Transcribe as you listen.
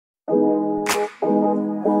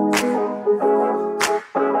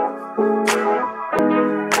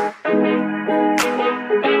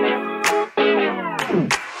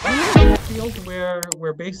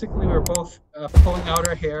where basically we're both pulling out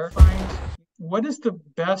our hair. Find what is the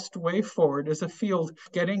best way forward as a field,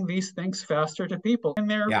 getting these things faster to people in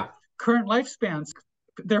their Yeah. current lifespans.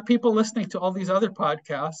 There are people listening to all these other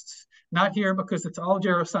podcasts, not here because it's all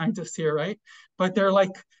geroscientists here, right? But they're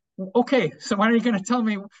like, okay, so when are you going to tell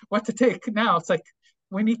me what to take now? It's like,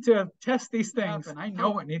 we need to test these things, and I know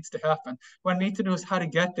what needs to happen. What I need to do is how to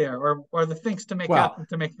get there, or the things to make happen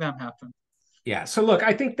to make them happen. Yeah. So look,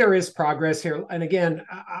 I think there is progress here. And again,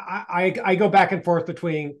 I go back and forth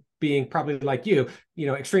between being probably like you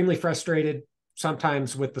know, extremely frustrated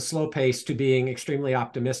sometimes with the slow pace to being extremely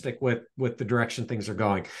optimistic with the direction things are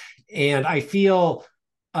going. And I feel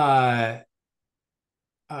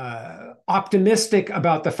optimistic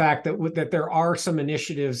about the fact that there are some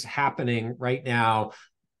initiatives happening right now,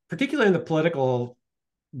 particularly in the political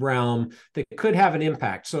realm, that could have an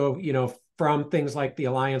impact. So, you know, from things like the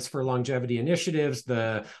Alliance for Longevity Initiatives,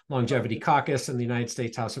 the Longevity Caucus in the United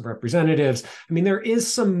States House of Representatives. I mean, there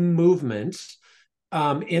is some movement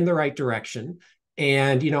in the right direction.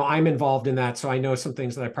 And, you know, I'm involved in that. So I know some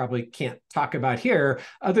things that I probably can't talk about here,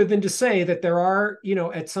 other than to say that there are, you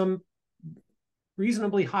know, at some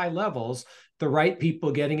reasonably high levels, the right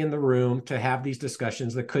people getting in the room to have these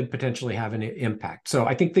discussions that could potentially have an impact. So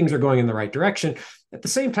I think things are going in the right direction. At the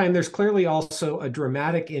same time, there's clearly also a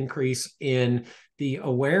dramatic increase in the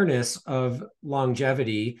awareness of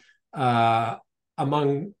longevity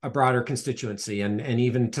among a broader constituency, and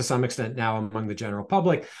even to some extent now among the general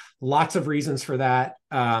public. Lots of reasons for that.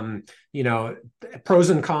 You know,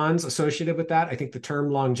 pros and cons associated with that. I think the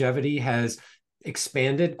term longevity has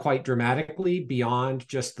expanded quite dramatically beyond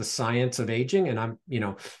just the science of aging, and I'm, you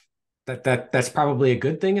know, that's probably a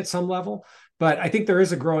good thing at some level. But I think there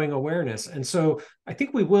is a growing awareness, and so I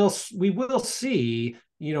think we will see,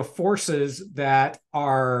 you know, forces that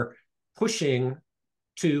are pushing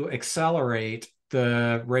to accelerate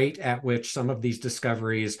the rate at which some of these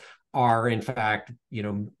discoveries are in fact, you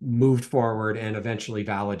know, moved forward and eventually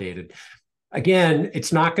validated. Again,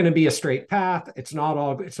 it's not going to be a straight path. It's not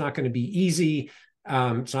going to be easy.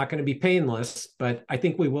 It's not going to be painless, but I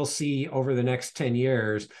think we will see over the next 10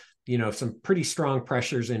 years, you know, some pretty strong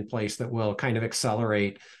pressures in place that will kind of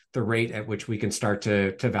accelerate the rate at which we can start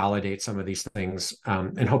to validate some of these things,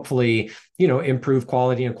 and hopefully, you know, improve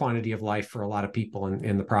quality and quantity of life for a lot of people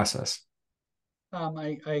in the process.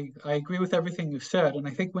 I agree with everything you said, and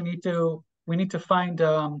I think we need to find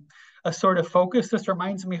a sort of focus. This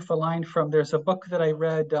reminds me of a line from, there's a book that I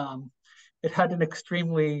read. It had an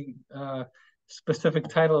extremely specific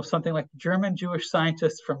title of something like German Jewish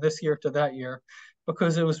Scientists from This Year to That Year,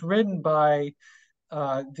 because it was written by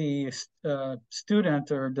the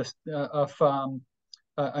student of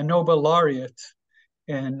a Nobel laureate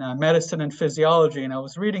in medicine and physiology. And I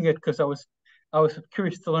was reading it because I was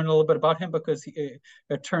curious to learn a little bit about him, because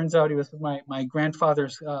it turns out he was my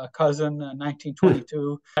grandfather's cousin in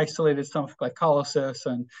 1922. Isolated some of glycolysis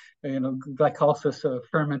and, you know, glycolysis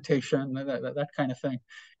fermentation, that kind of thing.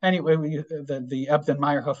 Anyway, the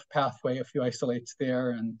Ebden-Meyerhof pathway, a few isolates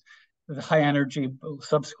there, and the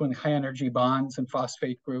subsequent high energy bonds and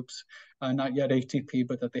phosphate groups, not yet ATP,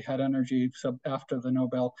 but that they had energy after the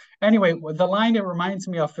Nobel. Anyway, the line it reminds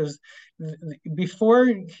me of is,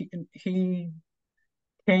 before he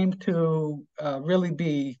came to really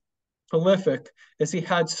be prolific, is he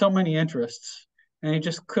had so many interests and he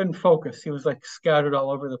just couldn't focus. He was like scattered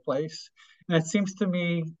all over the place. And it seems to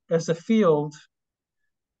me, as a field,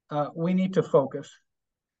 we need to focus.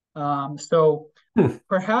 So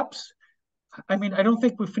perhaps, I mean, I don't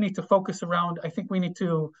think we need to focus around, I think we need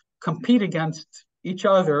to compete against each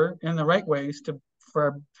other in the right ways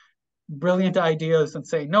for brilliant ideas and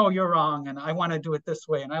say, no, you're wrong, and I want to do it this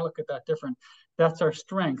way, and I look at that different. That's our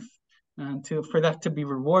strength. And for that to be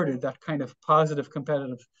rewarded, that kind of positive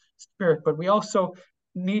competitive spirit. But we also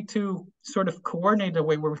need to sort of coordinate a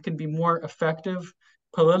way where we can be more effective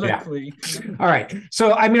politically. Yeah. All right.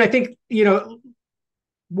 So, I mean, I think, you know,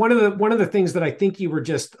 one of the things that I think you were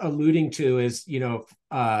just alluding to is, you know,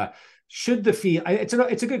 should the field,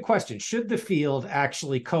 it's a good question. Should the field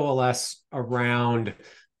actually coalesce around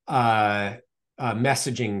a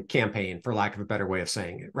messaging campaign, for lack of a better way of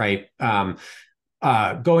saying it, right?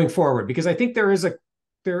 Going forward, because I think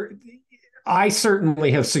I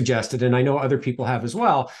certainly have suggested, and I know other people have as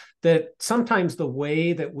well, that sometimes the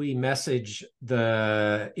way that we message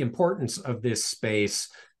the importance of this space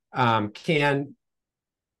can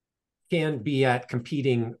be at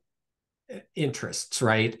competing interests,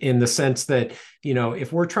 right? In the sense that, you know,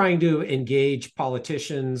 if we're trying to engage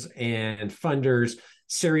politicians and funders,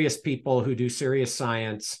 serious people who do serious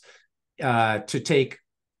science, to take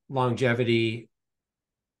longevity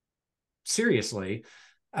seriously,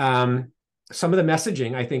 some of the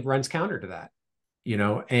messaging, I think, runs counter to that,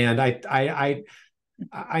 and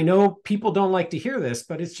I know people don't like to hear this,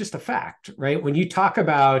 but it's just a fact, right? When you talk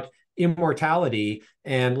about immortality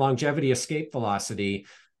and longevity escape velocity,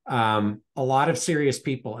 a lot of serious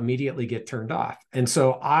people immediately get turned off. And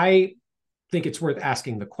so I think it's worth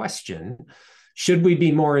asking the question, should we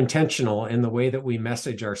be more intentional in the way that we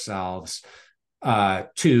message ourselves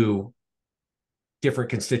to different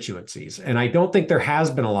constituencies? And I don't think there has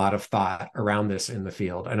been a lot of thought around this in the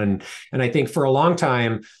field. And I think for a long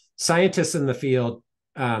time, scientists in the field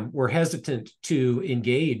were hesitant to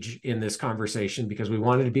engage in this conversation because we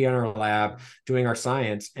wanted to be in our lab doing our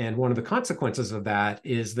science. And one of the consequences of that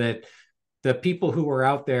is that the people who were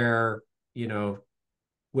out there,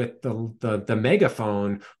 with the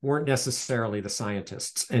megaphone weren't necessarily the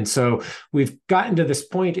scientists. And so we've gotten to this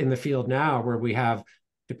point in the field now where we have,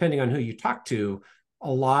 depending on who you talk to, a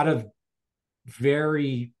lot of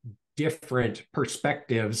very different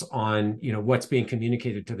perspectives on what's being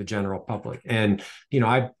communicated to the general public. And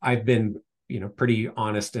I've been pretty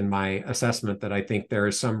honest in my assessment that I think there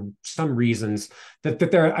is some reasons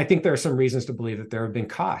I think there are some reasons to believe that there have been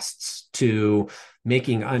costs to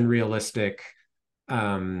making unrealistic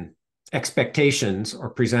expectations or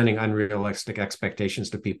presenting unrealistic expectations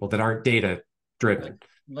to people that aren't data driven.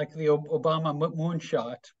 Like the Obama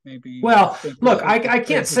moonshot, maybe. Well, look, I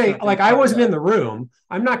can't say, like, I wasn't in the room.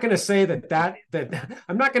 I'm not going to say that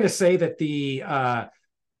I'm not going to say that the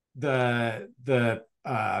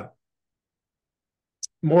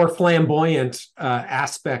more flamboyant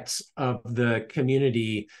aspects of the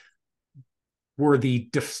community were the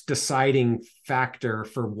deciding factor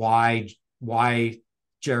for why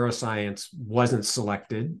geroscience wasn't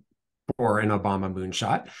selected for an Obama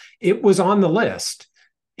moonshot. It was on the list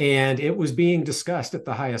and it was being discussed at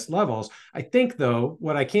the highest levels. I think, though,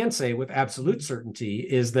 what I can say with absolute certainty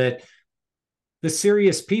is that the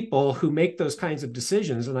serious people who make those kinds of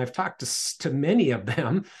decisions, and I've talked to many of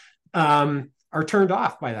them, are turned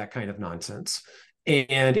off by that kind of nonsense.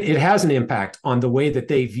 And it has an impact on the way that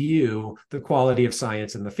they view the quality of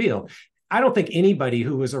science in the field. I don't think anybody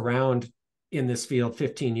who was around in this field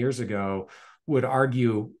 15 years ago would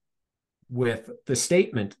argue with the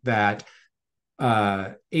statement that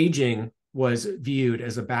aging was viewed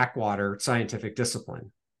as a backwater scientific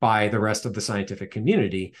discipline by the rest of the scientific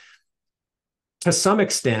community, to some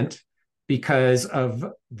extent because of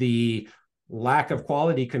the lack of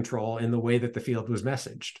quality control in the way that the field was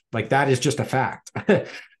messaged. Like, that is just a fact.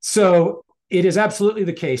 So it is absolutely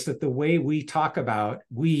the case that the way we talk about,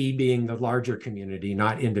 we being the larger community,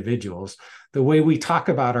 not individuals, the way we talk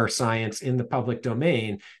about our science in the public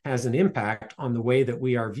domain has an impact on the way that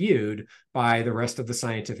we are viewed by the rest of the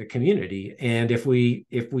scientific community. And if we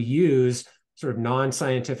use sort of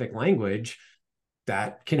non-scientific language,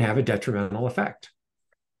 that can have a detrimental effect.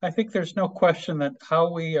 I think there's no question that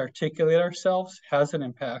how we articulate ourselves has an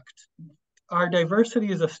impact. Our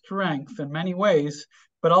diversity is a strength in many ways,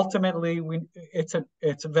 but ultimately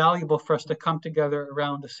it's valuable for us to come together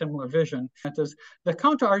around a similar vision. The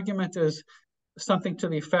counter argument is something to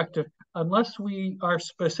the effect of, unless we are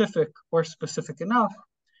specific or specific enough,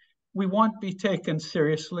 we won't be taken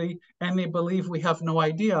seriously, and they believe we have no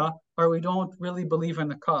idea or we don't really believe in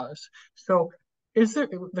the cause. So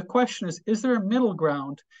the question is there a middle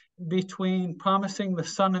ground between promising the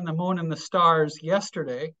sun and the moon and the stars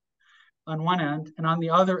yesterday on one end, and on the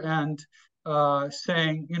other end,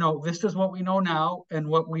 saying, this is what we know now, and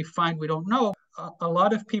what we find we don't know? A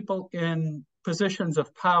lot of people in positions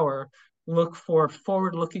of power look for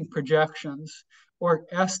forward-looking projections or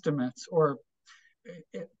estimates or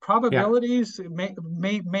probabilities. May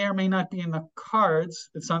or may not be in the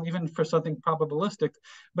cards. It's not even for something probabilistic,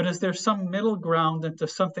 but is there some middle ground into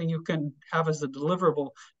something you can have as a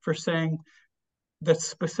deliverable for saying that's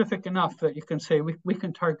specific enough that you can say we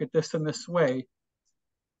can target this in this way?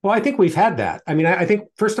 Well, I think we've had that. I mean, I think,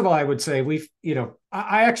 first of all, I would say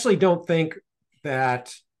I actually don't think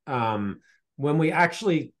that when we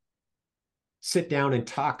actually sit down and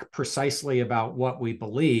talk precisely about what we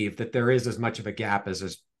believe, that there is as much of a gap as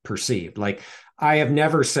is perceived. Like, I have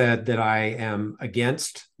never said that I am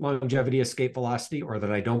against longevity escape velocity, or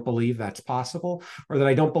that I don't believe that's possible, or that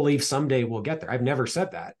I don't believe someday we'll get there. I've never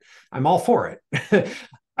said that. I'm all for it.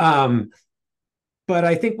 But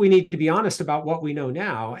I think we need to be honest about what we know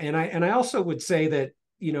now. And I also would say that,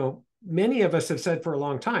 many of us have said for a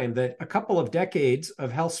long time that a couple of decades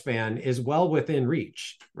of Healthspan is well within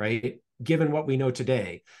reach, right? Given what we know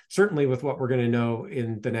today, certainly with what we're going to know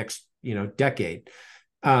in the next, decade.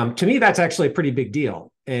 To me, that's actually a pretty big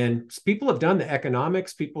deal. And people have done the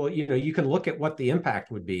economics. People, you can look at what the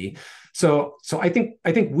impact would be. So I think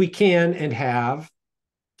we can and have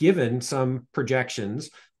given some projections,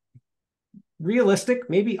 realistic,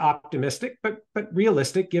 maybe optimistic, but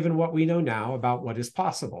realistic given what we know now about what is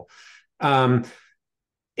possible. And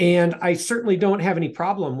I certainly don't have any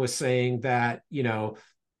problem with saying that,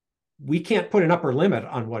 we can't put an upper limit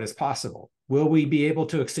on what is possible. Will we be able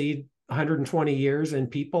to exceed 120 years in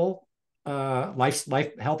people,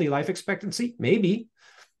 healthy life expectancy? Maybe.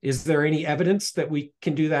 Is there any evidence that we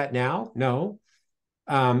can do that now? No.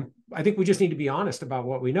 I think we just need to be honest about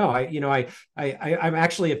what we know. I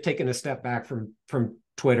actually have taken a step back from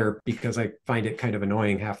Twitter because I find it kind of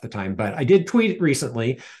annoying half the time. But I did tweet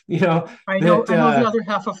recently, I know the other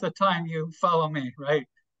half of the time you follow me, right?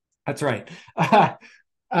 That's right.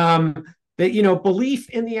 That belief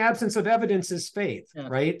in the absence of evidence is faith, yeah.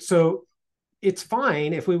 Right? So it's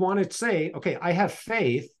fine if we want to say, okay, I have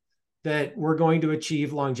faith that we're going to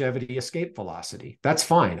achieve longevity escape velocity. That's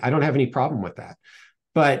fine. I don't have any problem with that.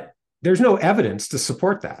 But there's no evidence to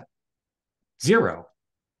support that. Zero.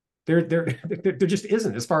 There just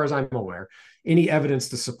isn't, as far as I'm aware, any evidence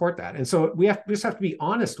to support that. And so we just have to be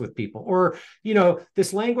honest with people. Or,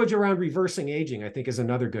 this language around reversing aging, I think, is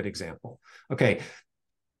another good example. Okay,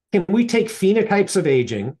 can we take phenotypes of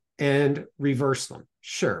aging and reverse them?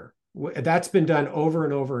 Sure. That's been done over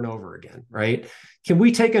and over and over again, right? Can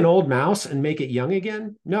we take an old mouse and make it young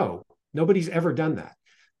again? No, nobody's ever done that.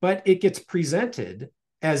 But it gets presented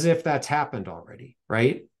as if that's happened already,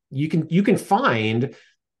 right? You can find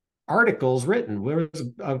articles written. There was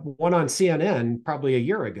one on CNN probably a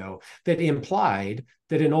year ago that implied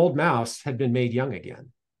that an old mouse had been made young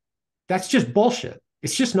again. That's just bullshit.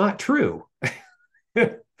 It's just not true.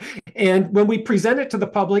 And when we present it to the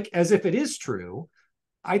public as if it is true,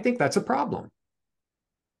 I think that's a problem.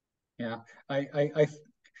 Yeah,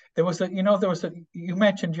 you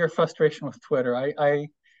mentioned your frustration with Twitter. I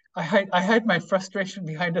hide my frustration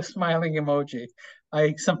behind a smiling emoji.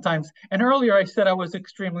 And earlier I said I was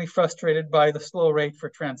extremely frustrated by the slow rate for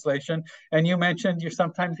translation. And you mentioned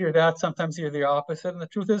sometimes you're that, sometimes you're the opposite. And the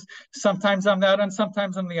truth is, sometimes I'm that and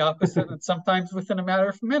sometimes I'm the opposite. And sometimes within a matter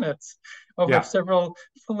of minutes over several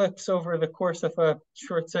flips over the course of a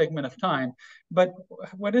short segment of time. But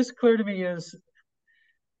what is clear to me is,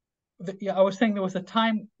 I was saying there was a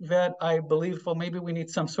time that I believed, well, maybe we need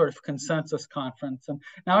some sort of consensus conference, and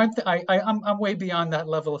now I'm way beyond that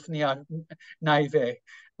level of naivete.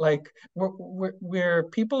 Like where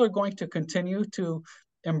people are going to continue to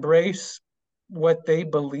embrace what they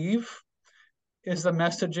believe is the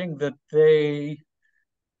messaging that they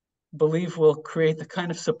believe will create the kind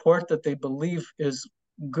of support that they believe is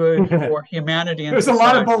good for humanity. And there's society. A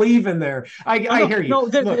lot of belief in there. I hear you.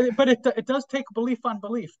 But it does take belief on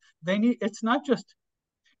belief. It's not just,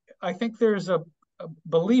 I think there's a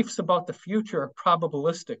beliefs about the future are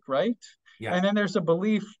probabilistic, right? Yeah. And then there's a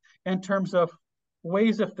belief in terms of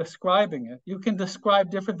ways of describing it. You can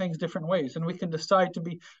describe different things different ways, and we can decide to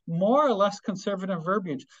be more or less conservative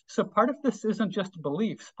verbiage. So part of this isn't just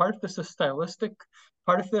beliefs. Part of this is stylistic.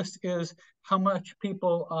 Part of this is how much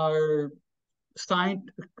people are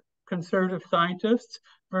conservative scientists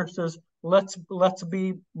versus let's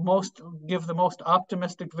give the most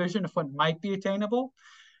optimistic vision of what might be attainable.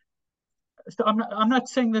 So I'm not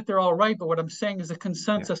saying that they're all right, but what I'm saying is a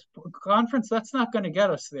consensus conference, that's not going to get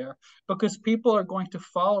us there, because people are going to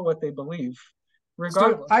follow what they believe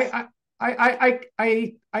regardless. So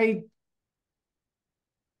I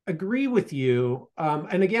agree with you.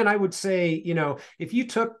 And again, I would say, if you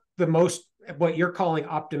took what you're calling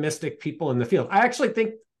optimistic people in the field, I actually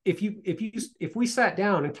think if we sat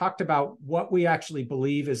down and talked about what we actually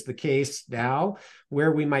believe is the case now,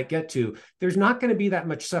 where we might get to, there's not going to be that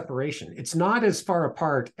much separation. It's not as far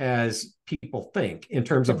apart as people think in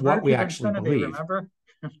terms of what we actually believe. Remember?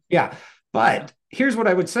 Yeah. But here's what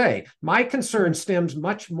I would say. My concern stems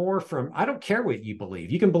much more from, I don't care what you believe.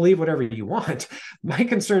 You can believe whatever you want. My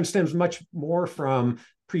concern stems much more from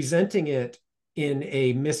presenting it in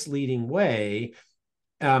a misleading way,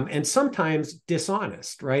 and sometimes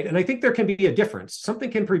dishonest, right? And I think there can be a difference. Something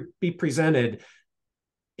can be presented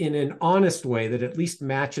in an honest way that at least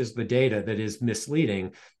matches the data that is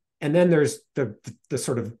misleading. And then there's the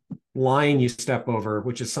sort of line you step over,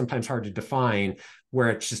 which is sometimes hard to define, where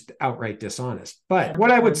it's just outright dishonest. But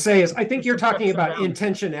what I would say is, I think you're talking about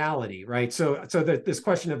intentionality, right? So this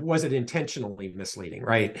question of, was it intentionally misleading,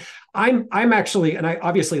 right? I'm actually, and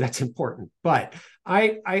obviously that's important, but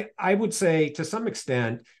I would say to some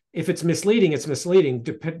extent, if it's misleading, it's misleading,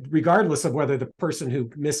 regardless of whether the person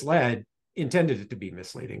who misled intended it to be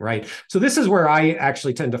misleading, right? So this is where I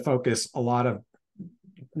actually tend to focus a lot of,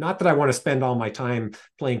 not that I want to spend all my time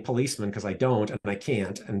playing policeman, because I don't and I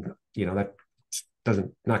can't, and that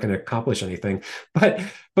not going to accomplish anything. But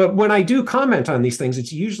when I do comment on these things,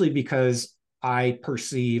 it's usually because I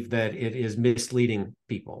perceive that it is misleading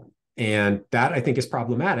people, and that I think is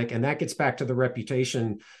problematic. And that gets back to the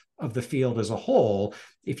reputation of the field as a whole.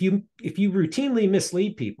 If you routinely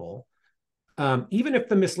mislead people, even if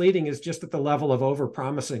the misleading is just at the level of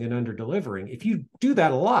over-promising and under-delivering, if you do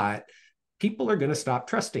that a lot, people are going to stop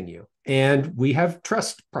trusting you. And we have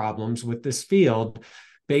trust problems with this field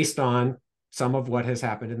based on some of what has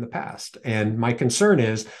happened in the past. And my concern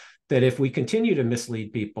is that if we continue to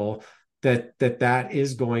mislead people, that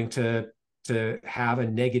is going to have a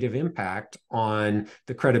negative impact on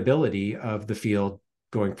the credibility of the field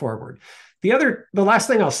going forward. The last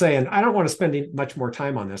thing I'll say, and I don't want to spend much more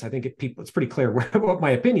time on this, I think it's pretty clear what my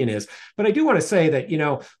opinion is, but I do want to say that,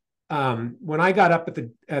 when I got up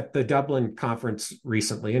at the Dublin conference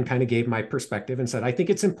recently and kind of gave my perspective and said, I think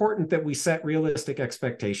it's important that we set realistic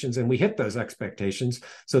expectations and we hit those expectations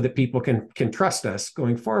so that people can trust us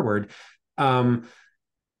going forward.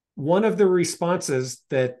 One of the responses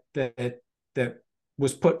that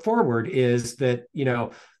was put forward is that,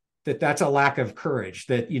 that's a lack of courage,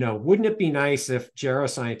 that, wouldn't it be nice if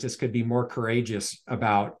geroscientists could be more courageous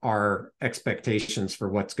about our expectations for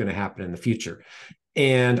what's going to happen in the future?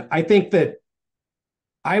 And I think that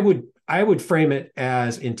I would frame it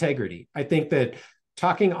as integrity. I think that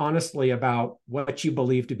talking honestly about what you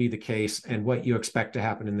believe to be the case and what you expect to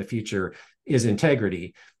happen in the future is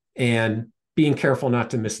integrity. And being careful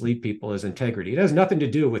not to mislead people is integrity. It has nothing to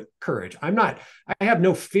do with courage. I have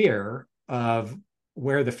no fear of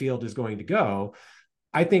where the field is going to go.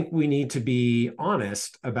 I think we need to be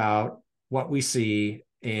honest about what we see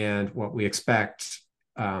and what we expect,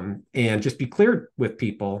 and just be clear with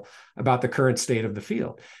people about the current state of the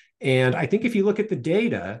field. And I think if you look at the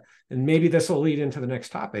data, and maybe this will lead into the next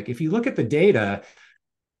topic, if you look at the data,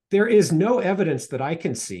 there is no evidence that I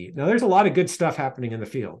can see. Now, there's a lot of good stuff happening in the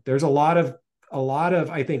field. There's a lot of,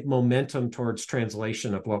 I think, momentum towards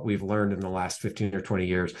translation of what we've learned in the last 15 or 20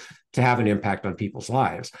 years to have an impact on people's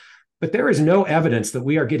lives. But there is no evidence that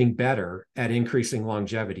we are getting better at increasing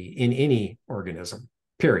longevity in any organism,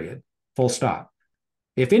 period, full stop.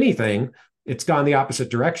 If anything, it's gone the opposite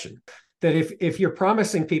direction. That if you're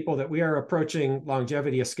promising people that we are approaching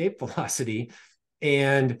longevity escape velocity,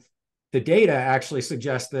 and the data actually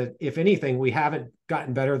suggests that, if anything, we haven't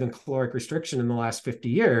gotten better than caloric restriction in the last 50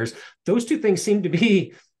 years, those two things seem to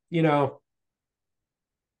be,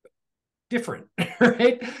 different,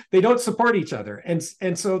 right? They don't support each other. And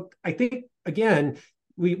so I think, again,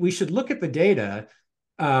 we should look at the data,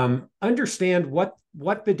 understand what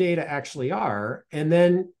the data actually are, and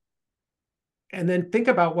then think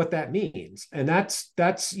about what that means. And that's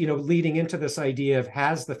leading into this idea of,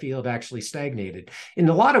 has the field actually stagnated? In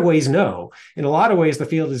a lot of ways, no. In a lot of ways, the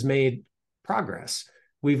field has made progress.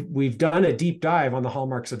 We've done a deep dive on the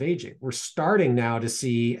hallmarks of aging. We're starting now to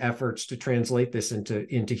see efforts to translate this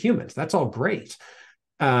into humans. That's all great.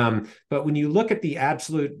 But when you look at the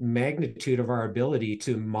absolute magnitude of our ability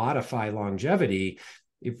to modify longevity,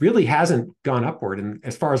 it really hasn't gone upward. And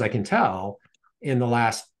as far as I can tell, in the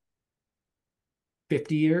last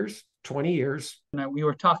 50 years, 20 years. We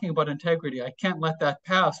were talking about integrity. I can't let that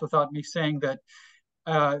pass without me saying that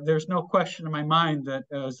there's no question in my mind that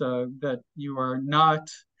that you are not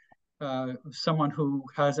someone who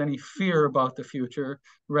has any fear about the future.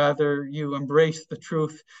 Rather, you embrace the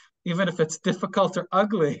truth, even if it's difficult or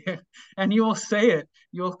ugly, and you will say it.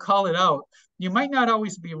 You will call it out. You might not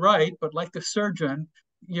always be right, but like the surgeon,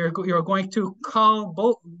 you're going to call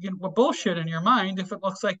bullshit in your mind if it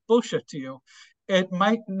looks like bullshit to you. It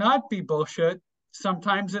might not be bullshit.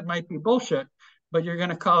 Sometimes it might be bullshit, but you're going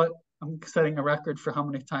to call it. I'm setting a record for how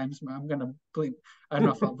many times I'm going to bleep. I don't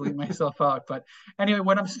know if I'll bleep myself out, but anyway,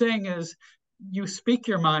 what I'm saying is, you speak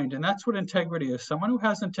your mind, and that's what integrity is. Someone who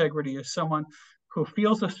has integrity is someone who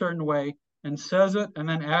feels a certain way and says it and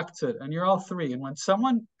then acts it. And you're all three. And when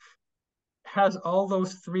someone has all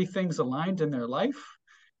those three things aligned in their life,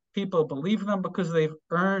 people believe them because they've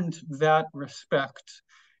earned that respect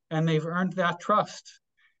and they've earned that trust.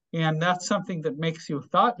 And that's something that makes you a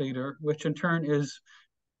thought leader, which in turn is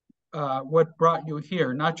what brought you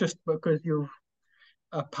here, not just because you've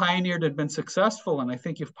pioneered and been successful. And I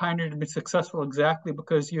think you've pioneered and been successful exactly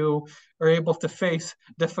because you are able to face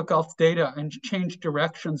difficult data and change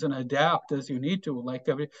directions and adapt as you need to. Like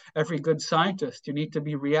every good scientist, you need to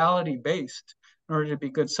be reality-based in order to be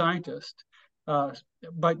a good scientist.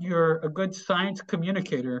 But you're a good science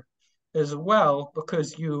communicator as well,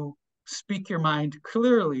 because you speak your mind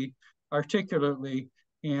clearly, articulately.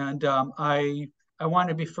 And I want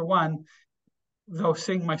to be, for one, though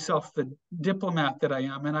seeing myself the diplomat that I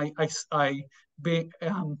am, and I be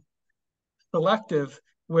selective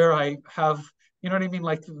where I have, you know what I mean?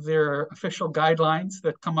 Like there are official guidelines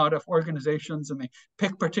that come out of organizations and they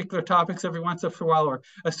pick particular topics every once in a while, or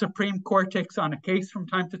a Supreme Court takes on a case from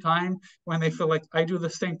time to time when they feel like. I do the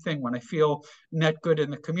same thing when I feel net good in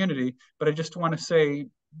the community. But I just want to say,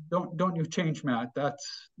 don't you change, Matt.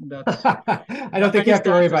 That's I don't think you have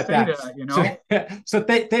to worry about that. You know? So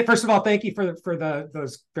first of all, thank you for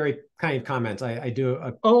those very kind comments. I do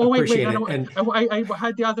appreciate it. No, and I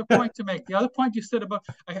had the other point to make. The other point you said about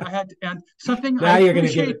I had, and something now I you're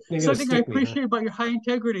appreciate, something I appreciate about your high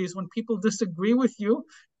integrity is when people disagree with you,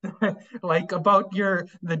 like about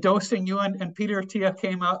the dosing. You and Peter Attia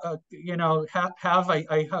came out,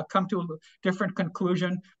 I come to a different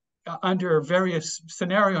conclusion under various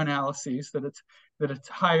scenario analyses that it's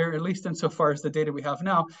higher, at least insofar as the data we have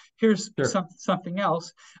now. Here's something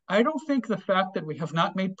else. I don't think the fact that we have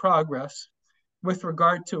not made progress with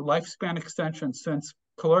regard to lifespan extension since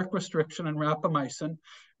caloric restriction and rapamycin,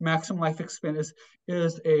 maximum life expansion,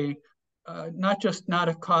 is a not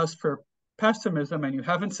a cause for pessimism. And you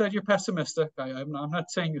haven't said you're pessimistic. I'm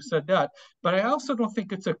not saying you said that, but I also don't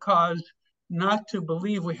think it's a cause not to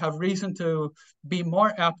believe we have reason to be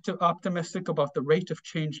more optimistic about the rate of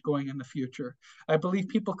change going in the future. I believe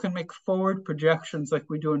people can make forward projections like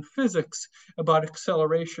we do in physics about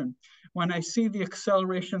acceleration. When I see the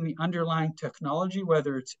acceleration, the underlying technology,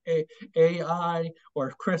 whether it's AI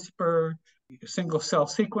or CRISPR, single cell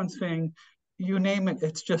sequencing, you name it,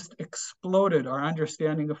 it's just exploded our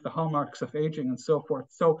understanding of the hallmarks of aging and so forth.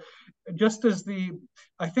 So just as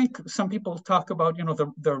I think some people talk about,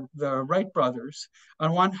 the Wright brothers.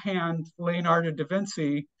 On one hand, Leonardo da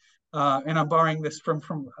Vinci, and I'm borrowing this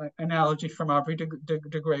from analogy from Aubrey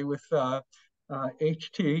de Grey with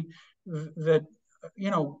HT, that,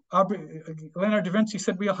 Leonardo da Vinci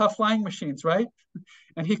said we'll have flying machines, right?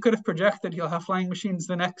 And he could have projected he'll have flying machines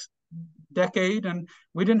the next decade, and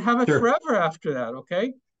we didn't have it forever after that,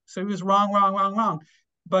 okay? So he was wrong.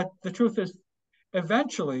 But the truth is,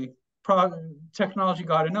 eventually, technology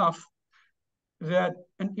got enough that,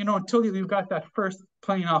 and until you got that first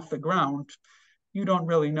plane off the ground, you don't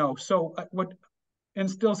really know. So what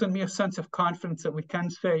instills in me a sense of confidence that we can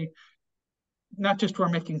say, not just we're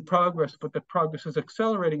making progress, but that progress is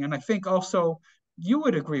accelerating. And I think also you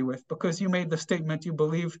would agree with, because you made the statement you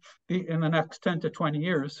believe in the next 10 to 20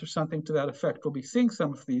 years or something to that effect, we'll be seeing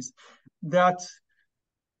some of these.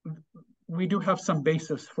 We do have some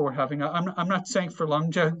basis for having, I'm not saying for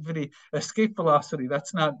longevity, escape velocity,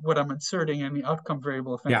 that's not what I'm inserting in the outcome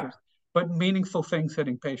variable of interest, but meaningful things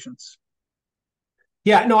hitting patients.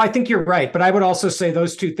 Yeah, no, I think you're right. But I would also say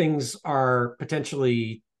those two things are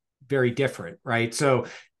potentially very different, right? So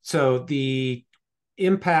the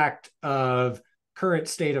impact of current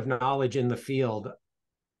state of knowledge in the field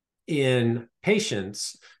in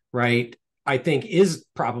patients, right, I think is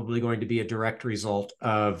probably going to be a direct result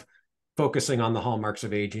of focusing on the hallmarks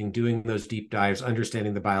of aging, doing those deep dives,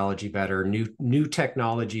 understanding the biology better, new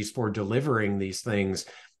technologies for delivering these things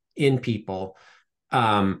in people.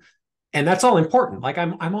 And that's all important. Like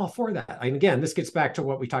I'm all for that. And again, this gets back to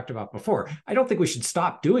what we talked about before. I don't think we should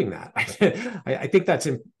stop doing that. I think that's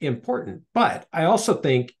important. But I also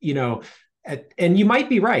think, and you might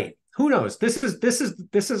be right. Who knows? This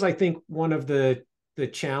is I think one of the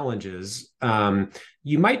challenges.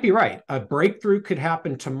 You might be right. A breakthrough could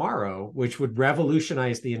happen tomorrow, which would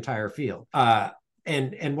revolutionize the entire field.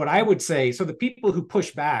 And what I would say, so the people who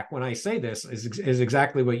push back when I say this is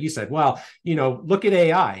exactly what you said. Well, look at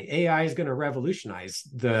AI. AI is going to revolutionize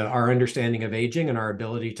our understanding of aging and our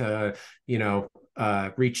ability to,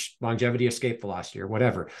 reach longevity escape velocity or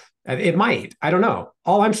whatever. It might. I don't know.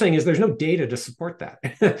 All I'm saying is there's no data to support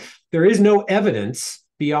that. There is no evidence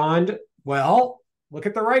beyond, look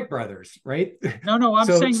at the Wright brothers, right? No, I'm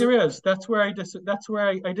saying there is. That's where I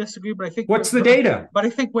disagree. But I think what's the data? But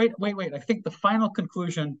I think wait. I think the final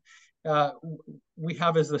conclusion we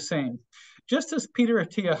have is the same. Just as Peter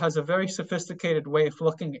Attia has a very sophisticated way of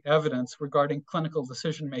looking at evidence regarding clinical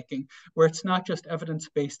decision making, where it's not just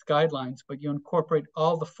evidence-based guidelines, but you incorporate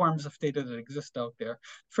all the forms of data that exist out there.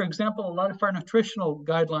 For example, a lot of our nutritional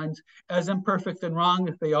guidelines, as imperfect and wrong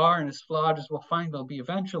as they are and as flawed as we'll find they'll be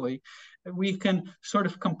eventually, we can sort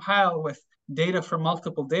of compile with data from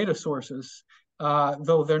multiple data sources,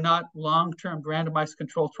 though they're not long-term randomized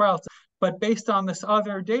controlled trials. But based on this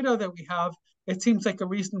other data that we have, it seems like a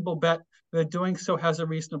reasonable bet that doing so has a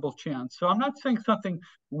reasonable chance. So I'm not saying something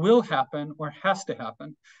will happen or has to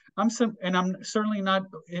happen. I'm certainly not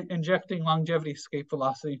injecting longevity escape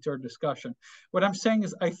velocity into our discussion. What I'm saying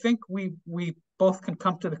is I think we both can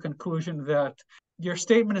come to the conclusion that your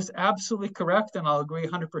statement is absolutely correct, and I'll agree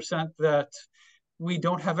 100% that we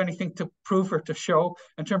don't have anything to prove or to show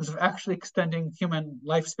in terms of actually extending human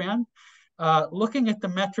lifespan. Looking at the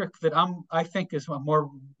metric that I think is a more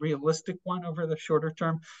realistic one over the shorter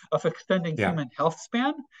term of extending human health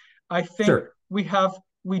span, I think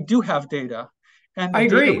we do have data. And the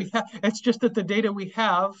data we have, it's just that the data we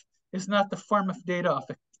have is not the form of data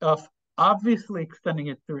of obviously extending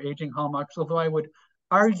it through aging hallmarks, although I would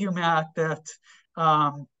argue, Matt, that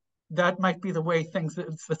that might be the way things,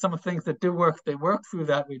 that some of the things that do work, they work through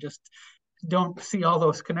that. We just don't see all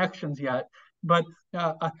those connections yet. But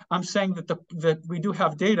I'm saying that we do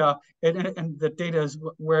have data, and the data is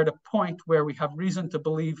we're at a point where we have reason to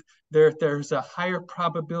believe there's a higher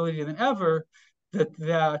probability than ever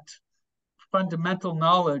that fundamental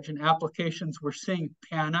knowledge and applications we're seeing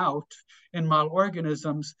pan out in model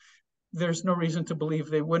organisms. There's no reason to believe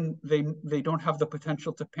they don't have the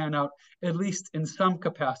potential to pan out, at least in some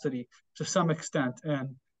capacity, to some extent,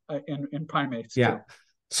 and in primates. Yeah. Too.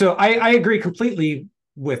 So I agree completely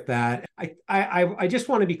with that. I just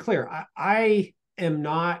want to be clear. I am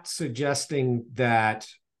not suggesting that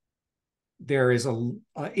there is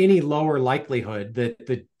any lower likelihood that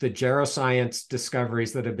the geroscience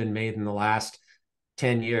discoveries that have been made in the last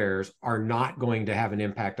 10 years are not going to have an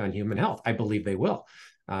impact on human health. I believe they will.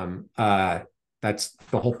 That's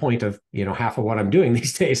the whole point of, half of what I'm doing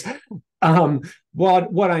these days.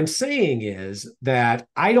 What I'm saying is that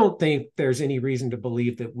I don't think there's any reason to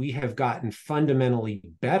believe that we have gotten fundamentally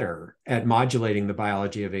better at modulating the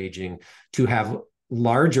biology of aging to have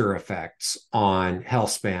larger effects on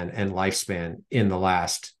health span and lifespan in the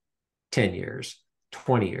last 10 years,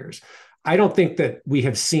 20 years. I don't think that we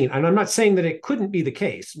have seen, and I'm not saying that it couldn't be the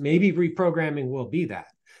case. Maybe reprogramming will be that,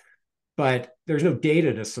 but there's no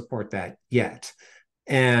data to support that yet.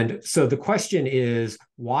 And so the question is,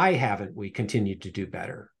 why haven't we continued to do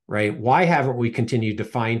better, right? Why haven't we continued to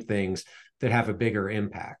find things that have a bigger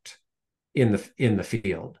impact in the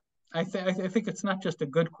field? I think it's not just a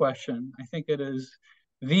good question. I think it is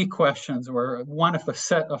the questions, or one of a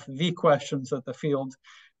set of the questions that the field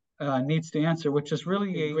needs to answer, which is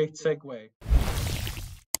really a great segue.